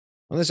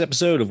On this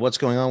episode of What's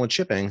Going On with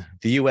Shipping,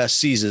 the U.S.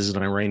 seizes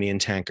an Iranian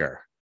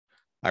tanker.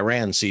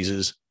 Iran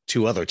seizes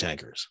two other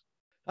tankers.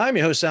 I'm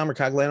your host, Sal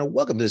Mercogliano.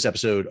 Welcome to this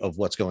episode of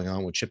What's Going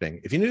On with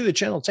Shipping. If you're new to the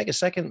channel, take a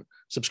second,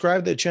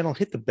 subscribe to the channel,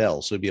 hit the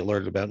bell so you'll be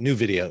alerted about new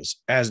videos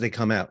as they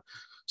come out.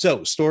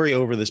 So, story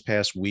over this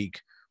past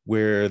week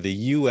where the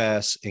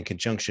U.S., in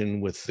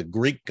conjunction with the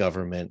Greek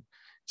government,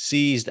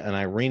 seized an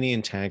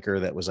Iranian tanker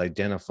that was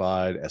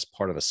identified as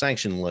part of a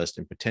sanction list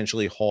and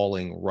potentially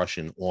hauling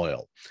Russian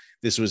oil.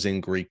 This was in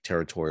Greek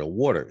territorial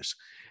waters.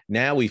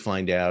 Now we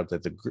find out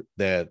that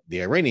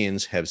the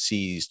Iranians have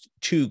seized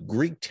two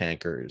Greek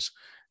tankers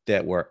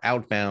that were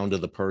outbound to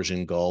the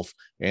Persian Gulf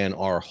and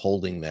are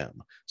holding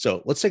them.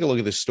 So let's take a look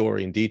at this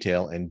story in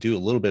detail and do a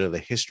little bit of the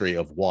history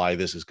of why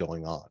this is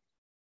going on.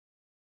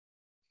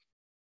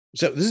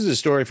 So this is a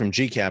story from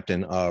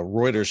G-Captain,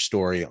 Reuters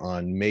story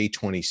on May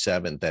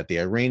 27th, that the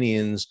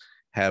Iranians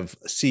have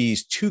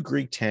seized two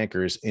Greek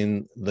tankers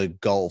in the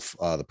Gulf,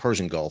 the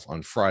Persian Gulf,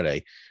 on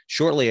Friday,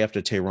 shortly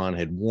after Tehran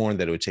had warned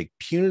that it would take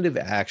punitive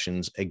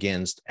actions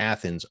against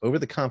Athens over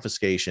the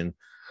confiscation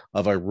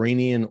of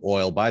Iranian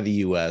oil by the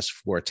U.S.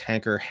 for a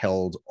tanker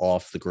held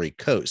off the Greek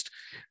coast.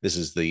 This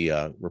is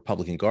the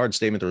Republican Guard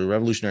statement. The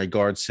Revolutionary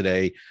Guards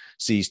today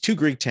seized two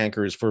Greek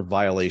tankers for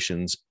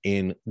violations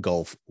in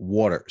Gulf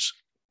waters.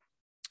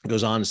 It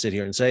goes on to sit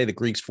here and say the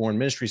Greek's foreign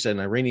ministry said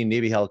an Iranian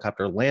Navy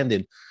helicopter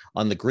landed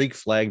on the Greek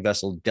flag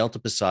vessel Delta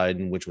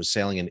Poseidon, which was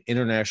sailing in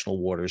international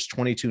waters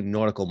 22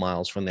 nautical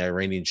miles from the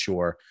Iranian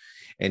shore,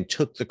 and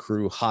took the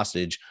crew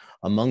hostage,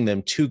 among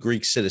them two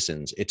Greek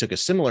citizens. It took a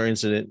similar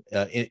incident.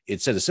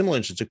 It said a similar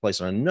incident took place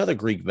on another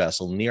Greek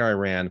vessel near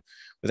Iran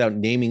without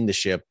naming the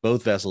ship.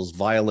 Both actions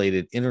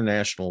violated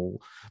international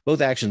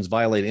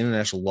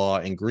law,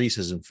 and Greece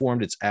has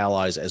informed its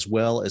allies as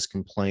well as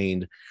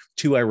complained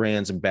to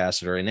Iran's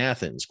ambassador in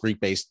Athens.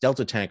 Greek-based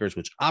Delta tankers,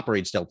 which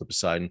operates Delta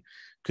Poseidon,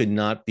 could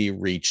not be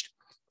reached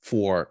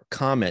for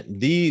comment.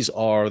 These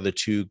are the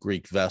two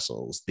Greek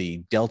vessels,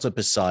 the Delta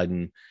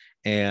Poseidon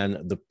and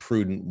the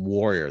Prudent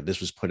Warrior. This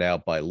was put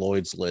out by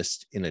Lloyd's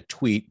List in a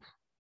tweet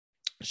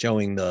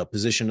showing the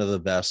position of the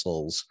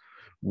vessels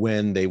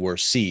when they were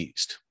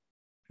seized.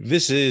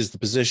 This is the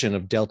position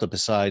of Delta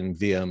Poseidon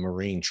via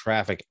marine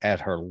traffic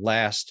at her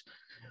last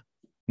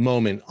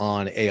moment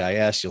on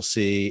AIS. You'll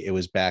see it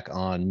was back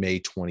on May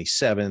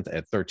 27th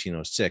at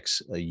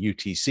 13:06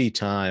 UTC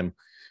time.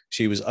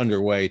 She was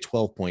underway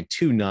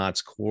 12.2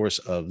 knots, course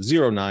of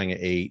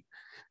 098.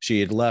 She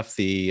had left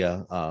the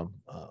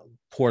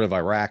port of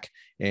Iraq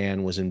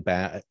and was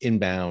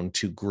inbound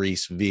to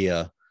Greece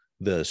via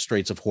the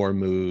Straits of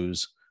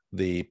Hormuz,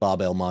 the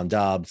Bab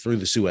el-Mandab, through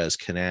the Suez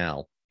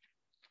Canal.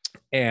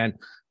 And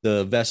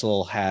the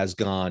vessel has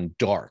gone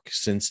dark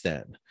since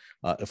then.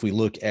 If we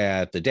look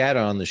at the data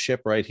on the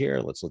ship right here,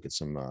 let's look at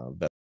some.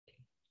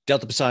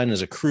 Delta Poseidon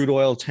is a crude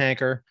oil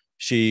tanker.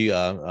 She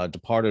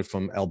departed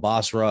from El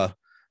Basra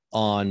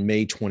on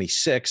May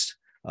 26th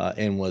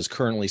and was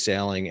currently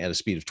sailing at a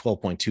speed of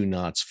 12.2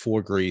 knots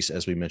for Greece,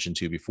 as we mentioned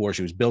to you before.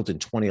 She was built in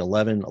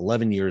 2011,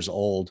 11 years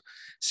old,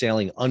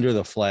 sailing under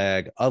the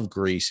flag of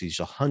Greece. She's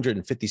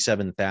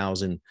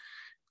 157,000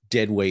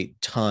 deadweight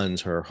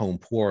tons. Her home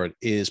port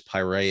is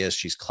Piracy.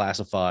 She's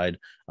classified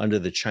under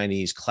the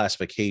Chinese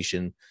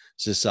Classification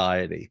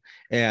Society.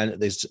 And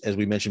this, as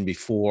we mentioned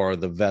before,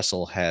 the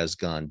vessel has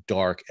gone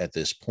dark at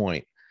this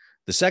point.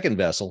 The second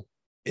vessel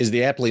is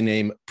the aptly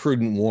named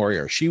Prudent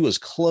Warrior. She was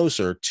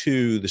closer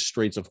to the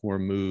Straits of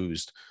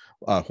Hormuz,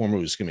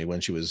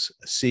 when she was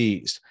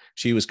seized.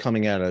 She was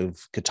coming out of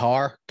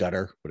Qatar,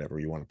 whatever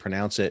you want to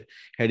pronounce it,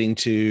 heading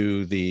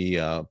to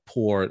the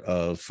port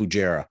of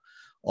Fujairah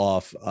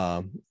off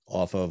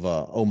of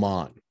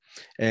Oman.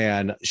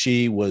 And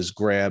she was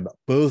grabbed.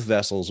 Both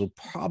vessels will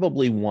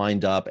probably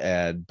wind up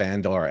at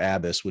Bandar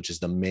Abbas, which is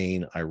the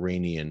main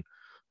Iranian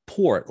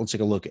port. Let's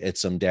take a look at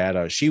some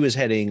data. She was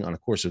heading on a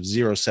course of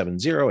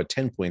 070 at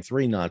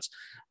 10.3 knots,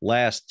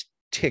 last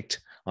ticked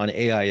on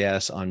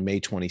AIS on May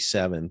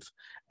 27th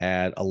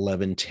at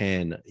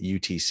 11:10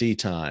 UTC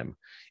time.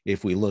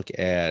 If we look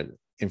at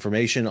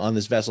information on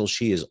this vessel,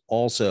 she is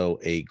also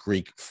a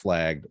Greek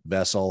flagged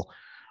vessel,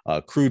 a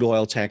crude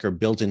oil tanker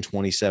built in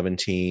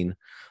 2017,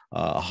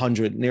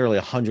 nearly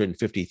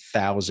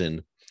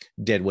 150,000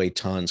 deadweight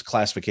tons.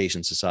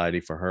 Classification Society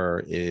for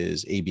her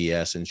is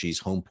ABS, and she's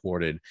home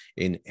ported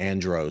in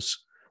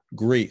Andros,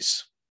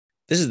 Greece.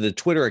 This is the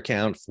Twitter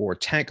account for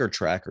Tanker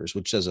Trackers,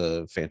 which does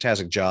a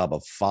fantastic job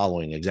of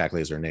following,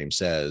 exactly as their name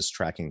says,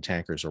 tracking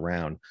tankers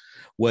around.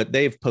 What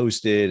they've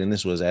posted, and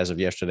this was as of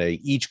yesterday,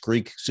 each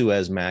Greek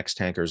Suez Max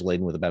tanker is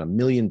laden with about 1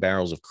 million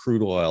barrels of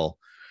crude oil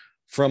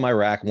from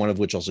Iraq, one of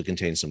which also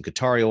contains some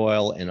Qatari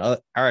oil. And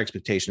our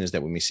expectation is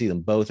that we may see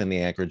them both in the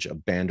anchorage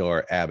of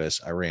Bandar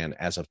Abbas, Iran,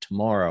 as of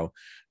tomorrow,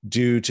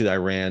 due to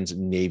Iran's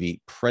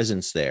Navy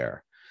presence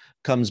there.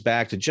 Comes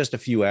back to just a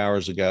few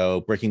hours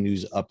ago, breaking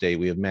news update.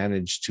 We have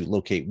managed to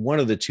locate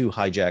one of the two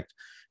hijacked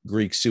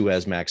Greek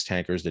Suez Max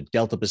tankers. The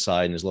Delta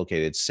Poseidon is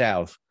located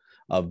south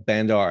of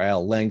Bandar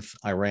al Length,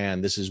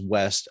 Iran. This is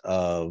west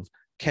of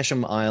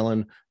Keshem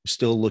Island,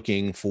 still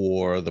looking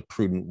for the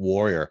prudent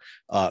warrior.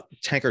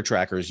 Tanker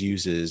Trackers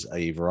uses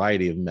a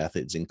variety of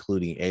methods,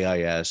 including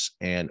AIS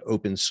and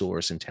open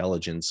source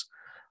intelligence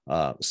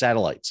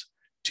satellites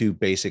to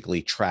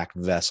basically track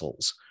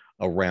vessels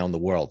around the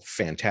world.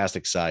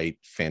 Fantastic site,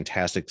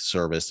 fantastic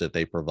service that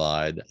they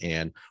provide.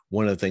 And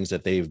one of the things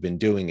that they've been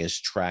doing is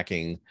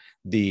tracking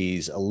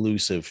these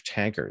elusive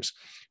tankers.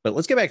 But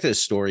let's get back to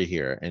this story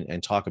here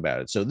and talk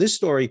about it. So this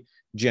story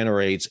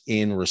generates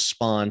in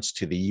response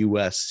to the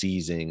U.S.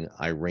 seizing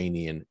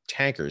Iranian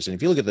tankers. And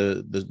if you look at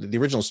the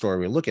original story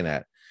we're looking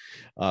at,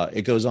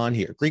 it goes on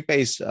here. Greek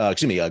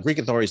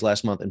authorities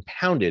last month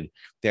impounded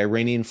the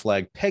Iranian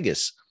flag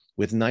Pegasus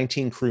with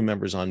 19 crew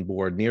members on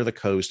board near the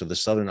coast of the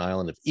southern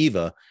island of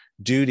Eva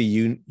due to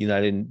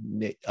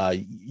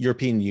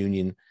European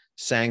Union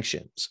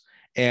sanctions.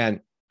 And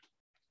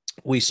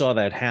we saw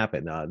that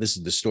happen. This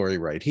is the story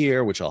right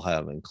here, which I'll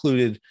have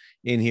included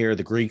in here.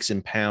 The Greeks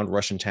impound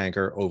Russian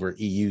tanker over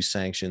EU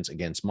sanctions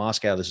against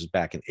Moscow. This is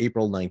back in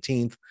April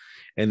 19th.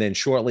 And then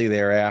shortly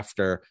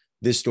thereafter,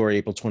 this story,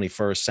 April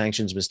 21st,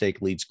 sanctions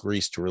mistake leads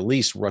Greece to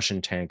release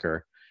Russian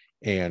tanker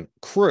and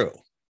crew.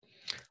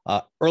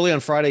 Early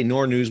on Friday,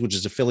 Noor News, which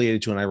is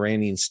affiliated to an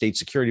Iranian state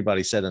security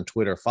body, said on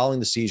Twitter, following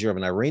the seizure of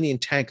an Iranian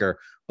tanker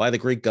by the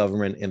Greek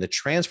government and the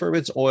transfer of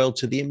its oil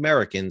to the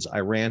Americans,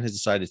 Iran has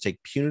decided to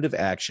take punitive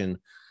action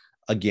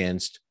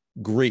against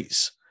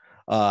Greece.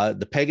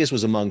 The Pegasus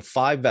was among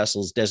 5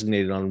 vessels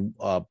designated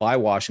by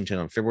Washington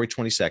on February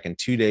 22nd,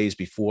 2 days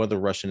before the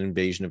Russian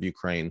invasion of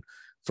Ukraine,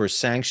 for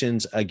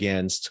sanctions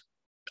against,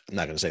 I'm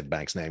not going to say the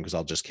bank's name because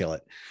I'll just kill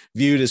it,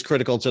 viewed as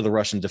critical to the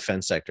Russian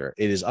defense sector.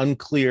 It is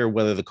unclear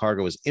whether the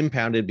cargo was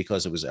impounded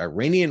because it was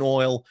Iranian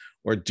oil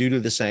or due to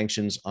the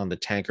sanctions on the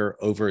tanker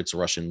over its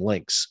Russian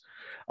links.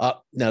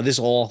 Now, this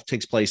all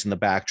takes place in the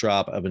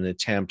backdrop of an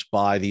attempt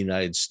by the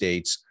United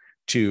States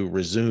to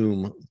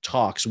resume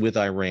talks with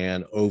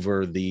Iran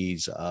over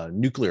these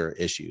nuclear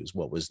issues,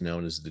 what was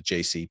known as the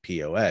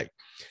JCPOA.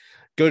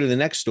 Go to the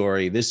next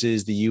story. This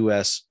is the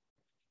U.S.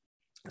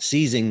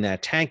 seizing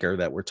that tanker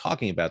that we're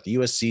talking about. The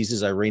U.S.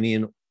 seizes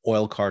Iranian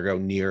oil cargo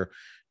near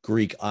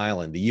Greek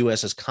island. The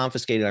U.S. has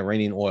confiscated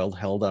Iranian oil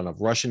held on a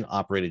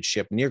Russian-operated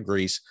ship near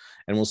Greece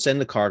and will send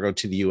the cargo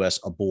to the U.S.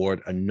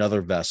 aboard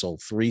another vessel,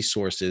 3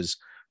 sources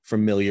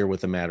familiar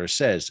with the matter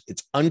says.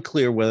 It's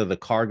unclear whether the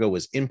cargo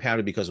was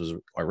impounded because it was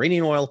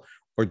Iranian oil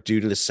or due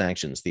to the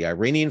sanctions. The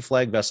Iranian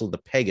flag vessel, the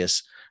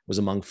Pegasus, was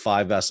among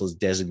 5 vessels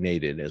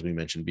designated, as we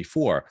mentioned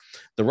before.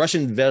 The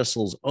Russian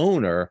vessel's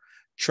owner,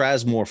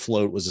 Trasmor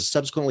Float, was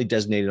subsequently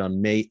designated on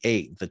May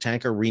 8th. The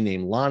tanker,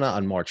 renamed Lana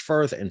on March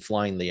 1st and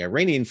flying the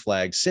Iranian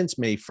flag since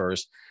May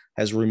 1st,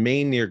 has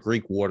remained near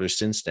Greek waters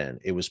since then.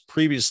 It was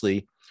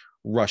previously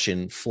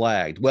Russian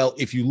flagged. Well,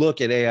 if you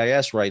look at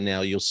AIS right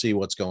now, you'll see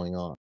what's going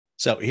on.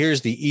 So here's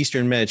the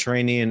Eastern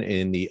Mediterranean.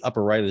 In the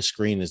upper right of the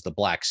screen is the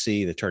Black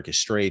Sea, the Turkish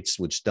Straits,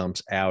 which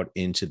dumps out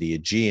into the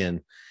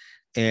Aegean.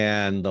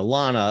 And the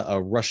Lana, a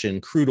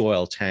Russian crude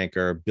oil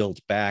tanker built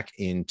back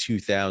in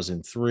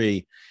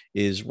 2003,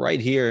 is right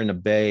here in a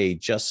bay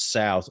just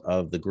south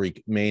of the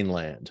Greek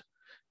mainland.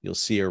 You'll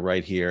see her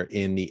right here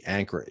in the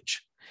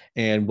anchorage.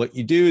 And what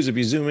you do is, if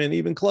you zoom in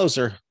even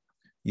closer,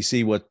 you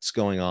see what's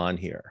going on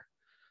here.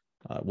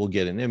 We'll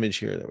get an image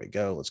here. There we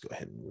go. Let's go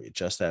ahead and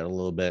readjust that a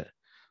little bit.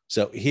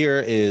 So here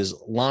is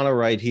Lana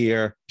right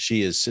here.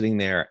 She is sitting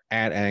there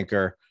at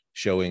anchor,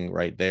 showing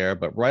right there.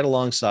 But right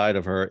alongside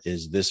of her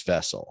is this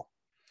vessel.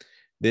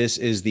 This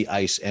is the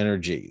Ice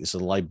Energy. This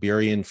is a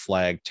Liberian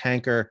flag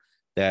tanker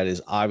that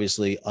is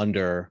obviously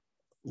under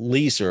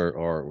lease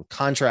or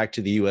contract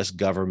to the U.S.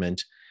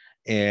 government.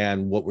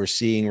 And what we're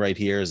seeing right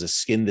here is a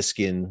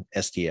skin-to-skin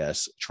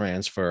STS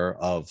transfer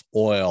of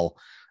oil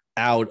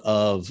out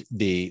of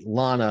the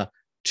Lana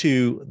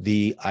to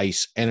the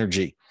Ice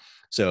Energy.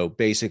 So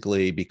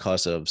basically,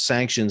 because of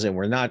sanctions, and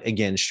we're not,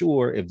 again,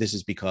 sure if this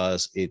is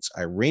because it's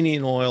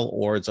Iranian oil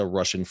or it's a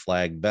Russian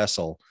flag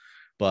vessel,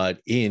 but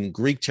in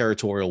Greek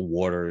territorial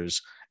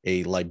waters,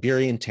 a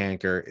Liberian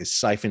tanker is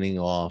siphoning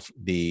off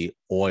the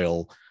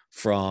oil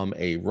from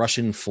a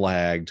Russian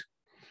flagged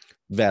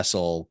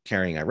vessel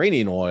carrying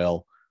Iranian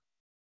oil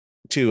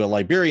to a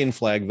Liberian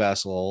flag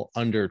vessel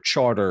under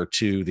charter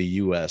to the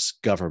U.S.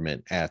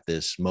 government at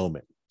this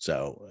moment.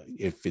 So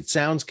if it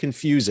sounds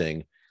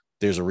confusing,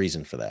 there's a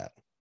reason for that.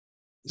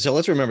 So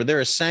let's remember, there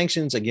are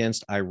sanctions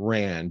against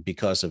Iran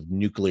because of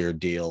nuclear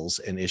deals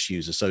and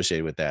issues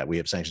associated with that. We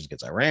have sanctions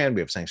against Iran.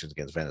 We have sanctions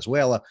against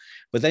Venezuela.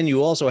 But then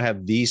you also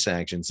have these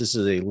sanctions. This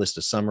is a list,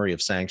 a summary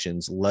of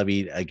sanctions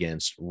levied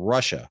against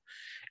Russia.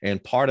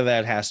 And part of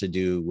that has to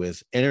do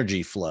with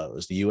energy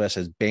flows. The U.S.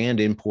 has banned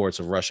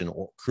imports of Russian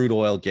crude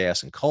oil,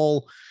 gas, and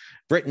coal.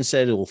 Britain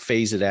said it will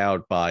phase it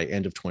out by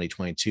end of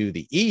 2022.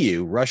 The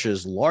EU,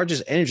 Russia's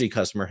largest energy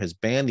customer, has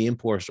banned the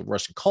imports of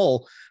Russian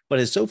coal, but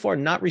has so far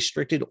not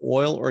restricted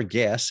oil or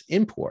gas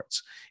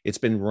imports. It's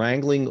been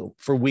wrangling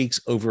for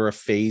weeks over a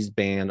phased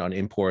ban on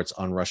imports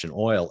on Russian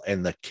oil.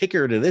 And the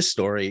kicker to this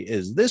story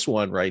is this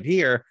one right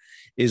here,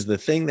 is the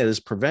thing that has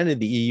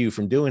prevented the EU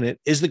from doing it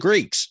is the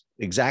Greeks.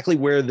 Exactly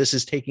where this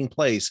is taking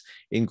place,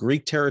 in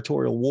Greek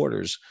territorial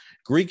waters.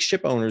 Greek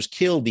ship owners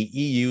killed the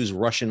EU's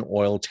Russian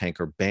oil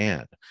tanker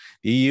ban.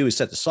 The EU is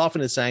set to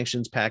soften its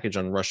sanctions package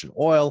on Russian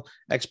oil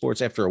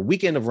exports after a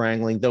weekend of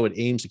wrangling, though it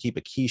aims to keep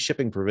a key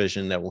shipping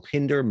provision that will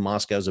hinder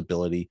Moscow's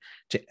ability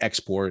to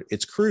export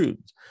its crude.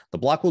 The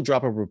bloc will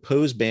drop a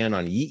proposed ban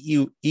on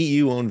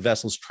EU-owned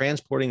vessels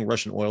transporting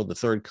Russian oil to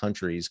third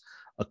countries,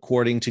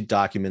 according to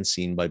documents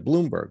seen by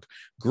Bloomberg.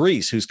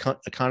 Greece, whose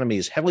economy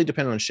is heavily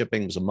dependent on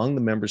shipping, was among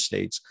the member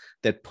states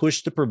that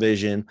pushed the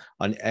provision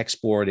on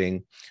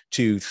exporting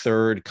to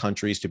third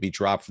countries to be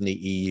dropped from the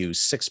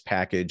EU's sixth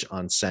package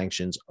on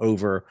sanctions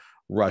over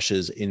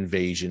Russia's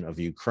invasion of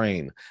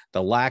Ukraine.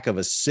 The lack of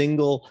a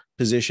single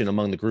position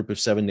among the group of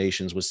 7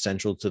 nations was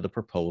central to the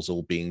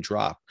proposal being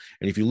dropped.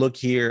 And if you look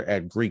here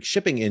at Greek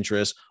shipping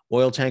interests,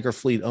 oil tanker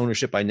fleet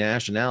ownership by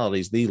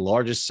nationalities, the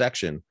largest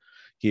section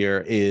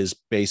here is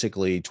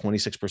basically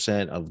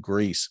 26% of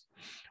Greece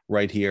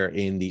right here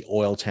in the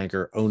oil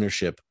tanker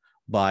ownership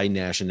by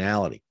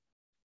nationality.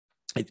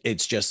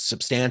 It's just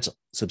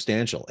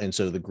substantial. And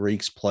so the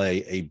Greeks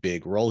play a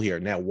big role here.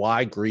 Now,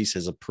 why Greece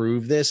has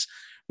approved this?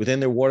 Within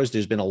their waters,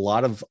 there's been a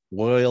lot of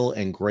oil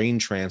and grain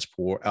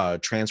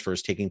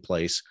transfers taking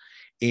place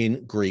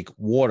in Greek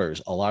waters.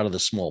 A lot of the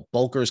small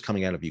bulkers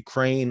coming out of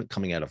Ukraine,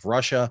 coming out of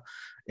Russia,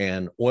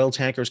 and oil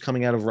tankers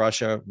coming out of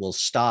Russia will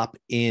stop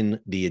in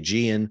the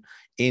Aegean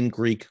in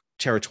Greek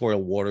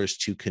territorial waters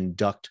to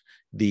conduct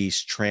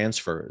these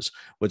transfers.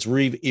 What's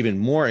even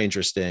more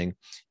interesting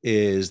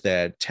is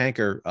that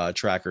Tanker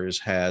Trackers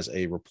has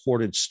a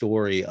reported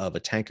story of a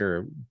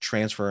tanker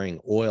transferring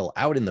oil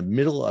out in the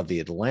middle of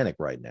the Atlantic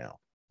right now.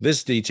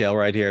 This detail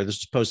right here, this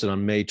was posted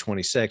on May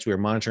 26. We are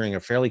monitoring a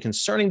fairly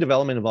concerning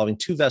development involving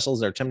 2 vessels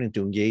that are attempting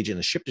to engage in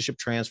a ship-to-ship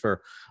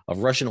transfer of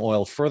Russian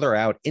oil further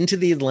out into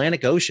the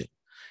Atlantic Ocean.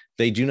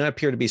 They do not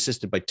appear to be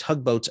assisted by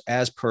tugboats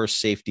as per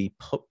safety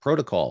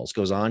protocols.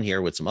 Goes on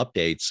here with some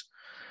updates.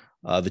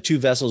 The 2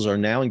 vessels are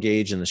now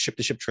engaged in the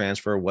ship-to-ship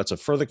transfer. What's of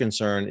further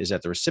concern is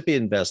that the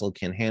recipient vessel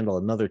can handle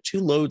another 2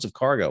 loads of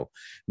cargo,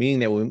 meaning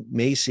that we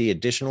may see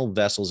additional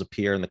vessels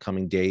appear in the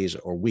coming days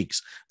or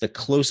weeks. The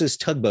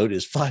closest tugboat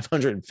is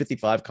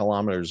 555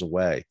 kilometers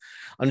away.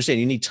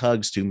 Understand, you need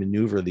tugs to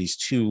maneuver these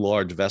 2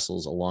 large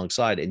vessels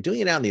alongside, and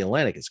doing it out in the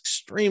Atlantic is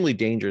extremely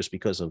dangerous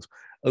because of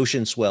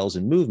ocean swells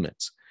and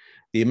movements.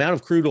 The amount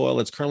of crude oil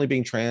that's currently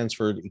being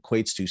transferred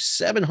equates to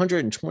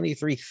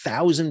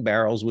 723,000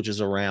 barrels, which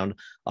is around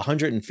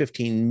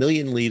 115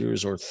 million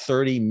liters or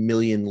 30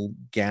 million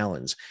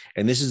gallons.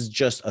 And this is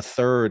just a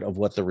third of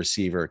what the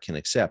receiver can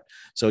accept.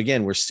 So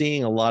again, we're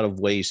seeing a lot of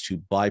ways to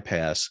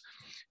bypass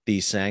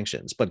these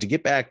sanctions. But to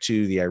get back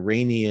to the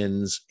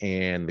Iranians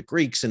and the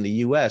Greeks in the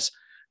US,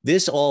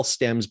 this all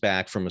stems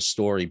back from a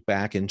story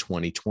back in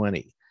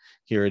 2020.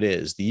 Here it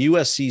is. The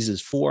U.S.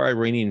 seizes 4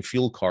 Iranian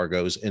fuel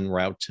cargoes en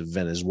route to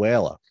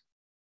Venezuela.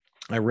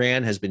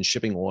 Iran has been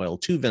shipping oil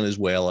to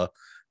Venezuela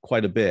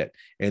quite a bit.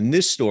 And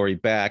this story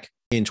back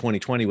in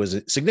 2020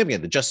 was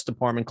significant. The Justice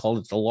Department called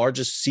it the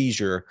largest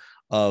seizure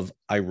of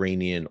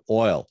Iranian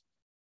oil.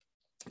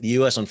 The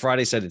U.S. on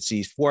Friday said it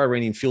seized 4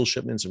 Iranian fuel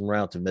shipments en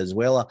route to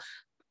Venezuela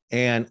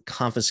and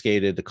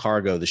confiscated the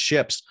cargo. The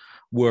ships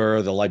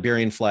were the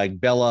Liberian flag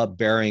Bella,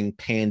 Bering,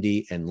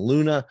 Pandy, and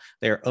Luna.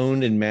 They are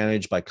owned and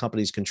managed by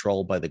companies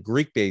controlled by the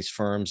Greek-based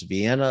firms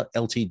Vienna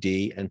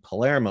Ltd. And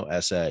Palermo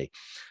SA.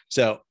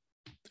 So,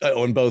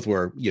 and both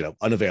were,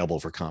 unavailable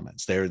for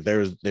comments.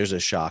 There's a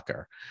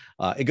shocker.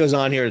 It goes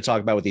on here to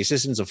talk about with the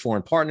assistance of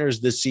foreign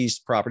partners, this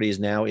seized property is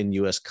now in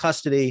U.S.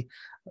 custody.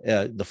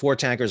 The 4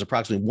 tankers,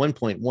 approximately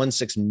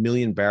 1.16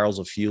 million barrels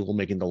of fuel,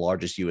 making the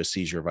largest U.S.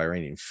 seizure of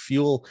Iranian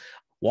fuel.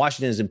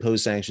 Washington has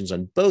imposed sanctions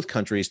on both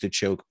countries to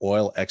choke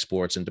oil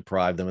exports and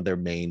deprive them of their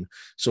main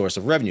source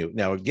of revenue.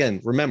 Now,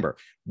 again, remember,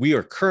 we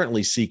are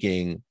currently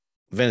seeking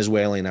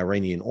Venezuelan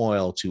Iranian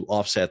oil to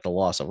offset the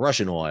loss of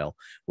Russian oil.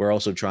 We're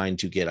also trying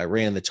to get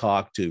Iran to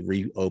talk to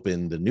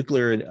reopen the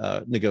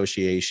nuclear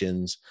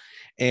negotiations.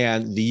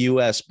 And the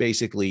U.S.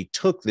 basically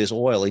took this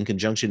oil in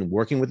conjunction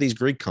working with these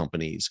Greek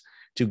companies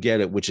to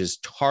get it, which is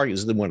target.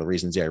 This is one of the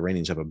reasons the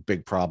Iranians have a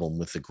big problem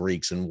with the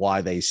Greeks and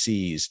why they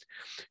seized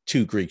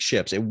 2 Greek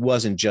ships. It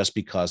wasn't just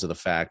because of the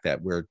fact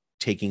that we're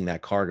taking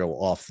that cargo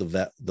off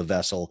the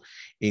vessel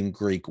in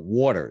Greek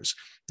waters.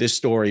 This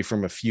story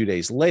from a few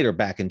days later,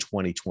 back in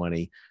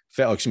 2020,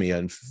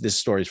 and this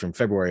story is from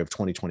February of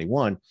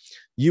 2021,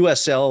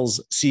 U.S.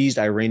 sells seized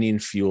Iranian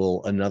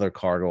fuel, another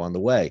cargo on the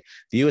way.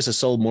 The U.S. has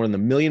sold more than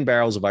 1 million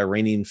barrels of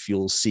Iranian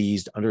fuel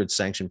seized under its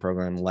sanction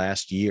program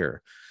last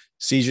year.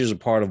 Seizures are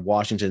part of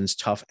Washington's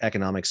tough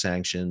economic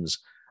sanctions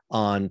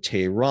on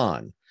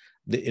Tehran.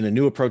 In a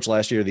new approach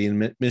last year, the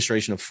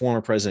administration of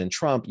former President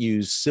Trump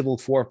used civil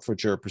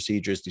forfeiture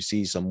procedures to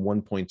seize some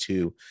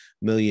 1.2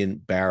 million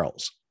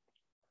barrels.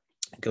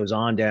 It goes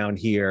on down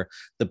here.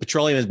 The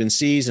petroleum has been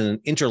seized, and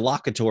an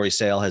interlocutory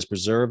sale has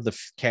preserved the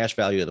cash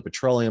value of the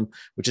petroleum,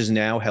 which is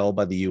now held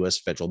by the U.S.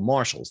 federal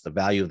marshals. The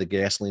value of the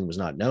gasoline was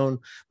not known,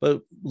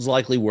 but was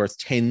likely worth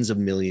tens of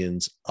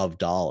millions of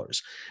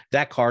dollars.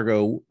 That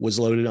cargo was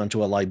loaded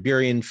onto a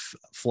Liberian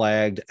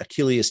flagged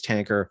Achilles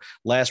tanker,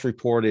 last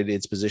reported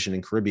its position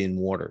in Caribbean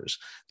waters.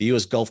 The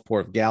U.S. Gulf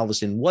port of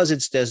Galveston was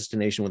its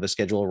destination with a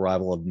scheduled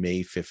arrival of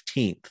February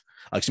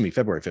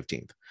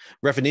 15th.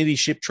 Refiniti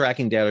ship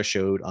tracking data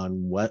showed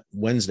on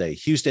Wednesday.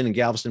 Houston and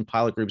Galveston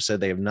pilot groups said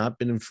they have not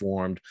been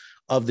informed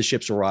of the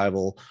ship's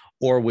arrival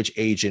or which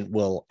agent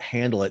will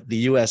handle it. The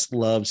U.S.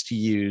 loves to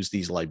use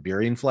these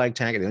Liberian flag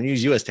tankers. They don't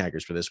use U.S.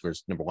 tankers for this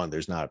because, number one,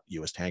 there's not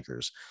U.S.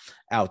 tankers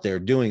out there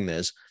doing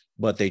this,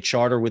 but they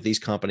charter with these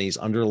companies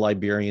under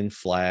Liberian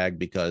flag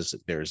because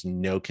there's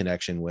no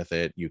connection with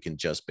it. You can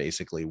just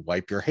basically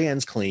wipe your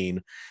hands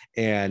clean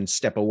and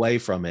step away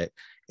from it.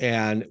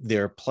 And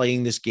they're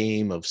playing this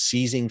game of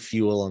seizing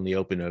fuel on the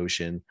open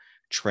ocean,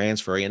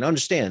 transferring, and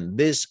understand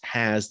this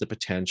has the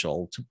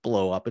potential to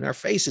blow up in our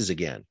faces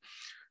again.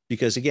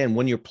 Because again,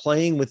 when you're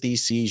playing with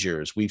these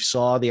seizures, we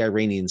saw the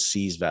Iranians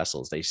seize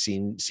vessels. They've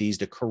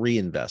seized a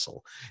Korean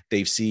vessel.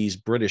 They've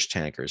seized British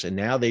tankers. And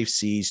now they've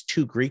seized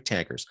 2 Greek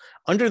tankers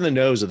under the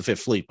nose of the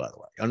Fifth Fleet, by the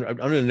way,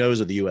 under the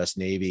nose of the U.S.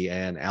 Navy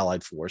and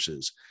allied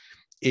forces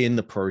in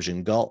the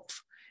Persian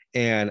Gulf.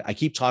 And I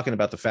keep talking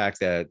about the fact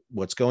that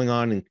what's going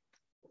on in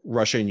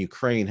Russia and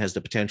Ukraine has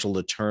the potential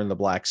to turn the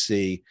Black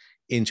Sea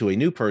into a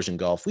new Persian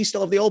Gulf. We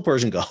still have the old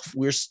Persian Gulf.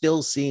 We're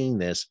still seeing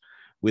this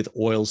with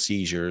oil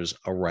seizures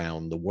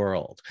around the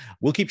world.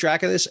 We'll keep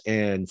track of this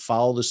and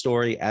follow the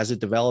story as it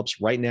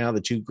develops. Right now, the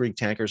 2 Greek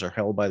tankers are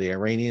held by the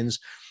Iranians,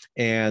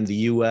 and the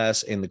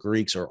U.S. and the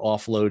Greeks are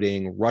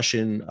offloading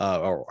Russian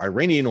or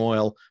Iranian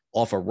oil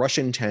off a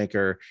Russian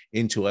tanker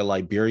into a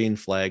Liberian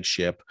flag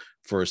ship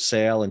for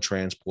sale and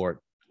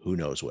transport, who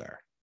knows where.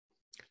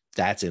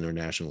 That's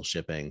international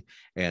shipping.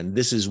 And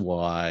this is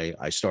why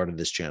I started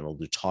this channel,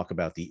 to talk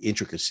about the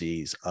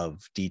intricacies of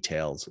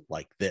details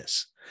like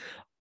this.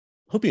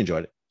 Hope you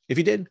enjoyed it. If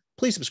you did,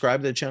 please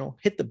subscribe to the channel,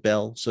 hit the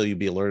bell so you'll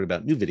be alerted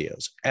about new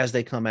videos as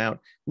they come out.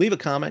 Leave a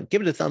comment,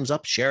 give it a thumbs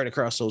up, share it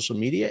across social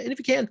media. And if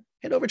you can,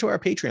 head over to our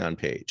Patreon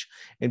page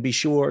and be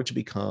sure to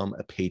become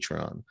a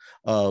patron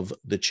of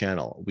the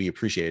channel. We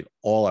appreciate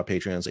all our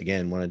patrons.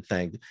 Again, want to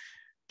thank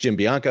Jim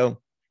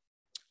Bianco,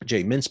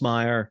 Jay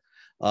Mintzmeyer,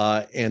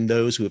 and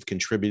those who have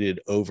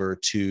contributed over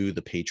to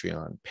the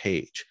Patreon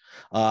page.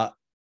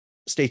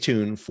 Stay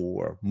tuned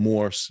for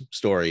more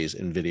stories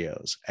and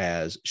videos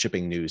as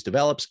shipping news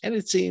develops, and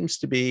it seems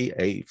to be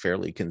a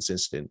fairly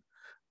consistent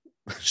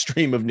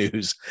stream of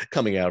news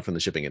coming out from the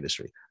shipping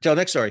industry. Until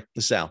next story,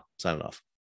 this is Sal, signing off.